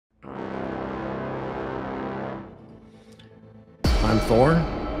I'm Thor.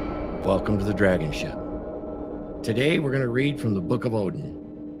 Welcome to the Dragon Ship. Today we're going to read from the Book of Odin.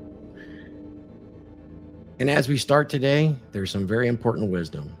 And as we start today, there's some very important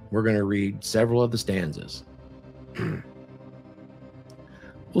wisdom. We're going to read several of the stanzas.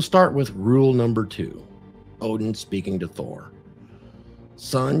 We'll start with rule number 2. Odin speaking to Thor.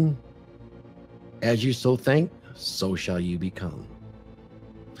 Son, as you so think, so shall you become.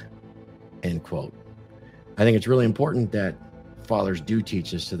 End quote. I think it's really important that fathers do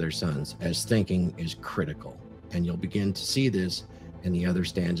teach this to their sons, as thinking is critical. And you'll begin to see this in the other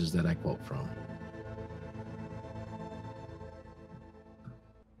stanzas that I quote from.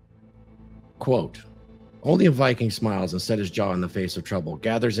 Quote, only a Viking smiles and set his jaw in the face of trouble,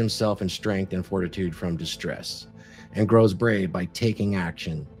 gathers himself in strength and fortitude from distress, and grows brave by taking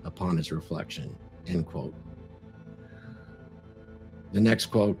action upon his reflection. End quote. The next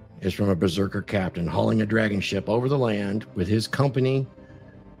quote is from a berserker captain hauling a dragon ship over the land with his company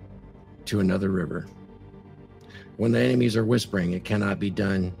to another river. When the enemies are whispering, it cannot be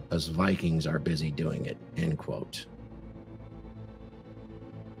done, as Vikings are busy doing it. End quote.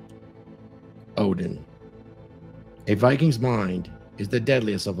 Odin. A Viking's mind is the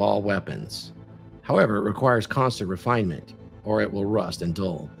deadliest of all weapons. However, it requires constant refinement, or it will rust and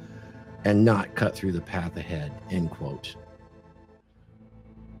dull, and not cut through the path ahead. End quote.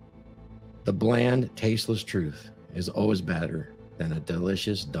 The bland, tasteless truth is always better than a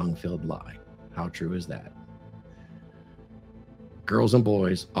delicious, dung-filled lie. How true is that? Girls and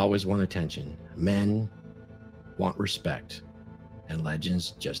boys always want attention. Men want respect, and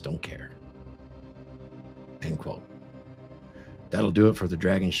legends just don't care. End quote. That'll do it for the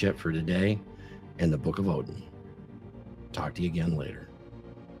Dragon Ship for today and the Book of Odin. Talk to you again later.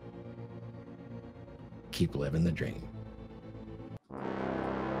 Keep living the dream.